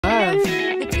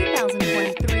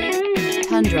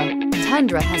Tundra.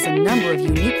 Tundra has a number of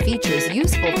unique features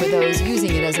useful for those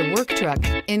using it as a work truck,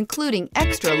 including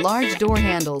extra large door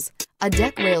handles, a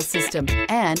deck rail system,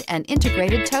 and an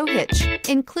integrated tow hitch.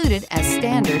 Included as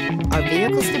standard are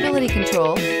vehicle stability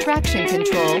control, traction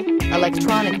control,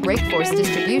 electronic brake force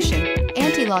distribution,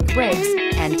 anti-lock brakes,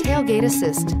 and tailgate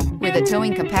assist. With a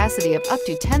towing capacity of up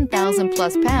to 10,000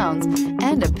 plus pounds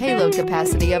and a payload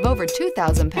capacity of over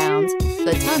 2,000 pounds,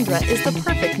 the Tundra is the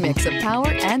perfect mix of power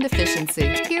and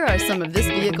efficiency. Here are some of this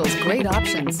vehicle's great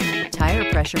options: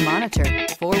 tire pressure monitor,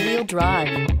 four-wheel drive,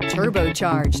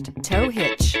 turbocharged, tow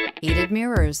hitch, heated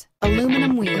mirrors,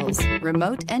 aluminum wheels,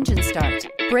 remote engine start,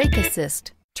 brake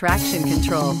assist, traction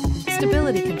control,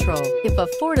 stability control. If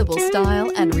affordable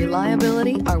style and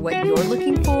reliability are what you're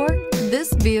looking for,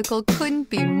 this vehicle couldn't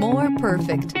be more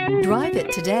perfect. Drive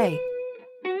it today.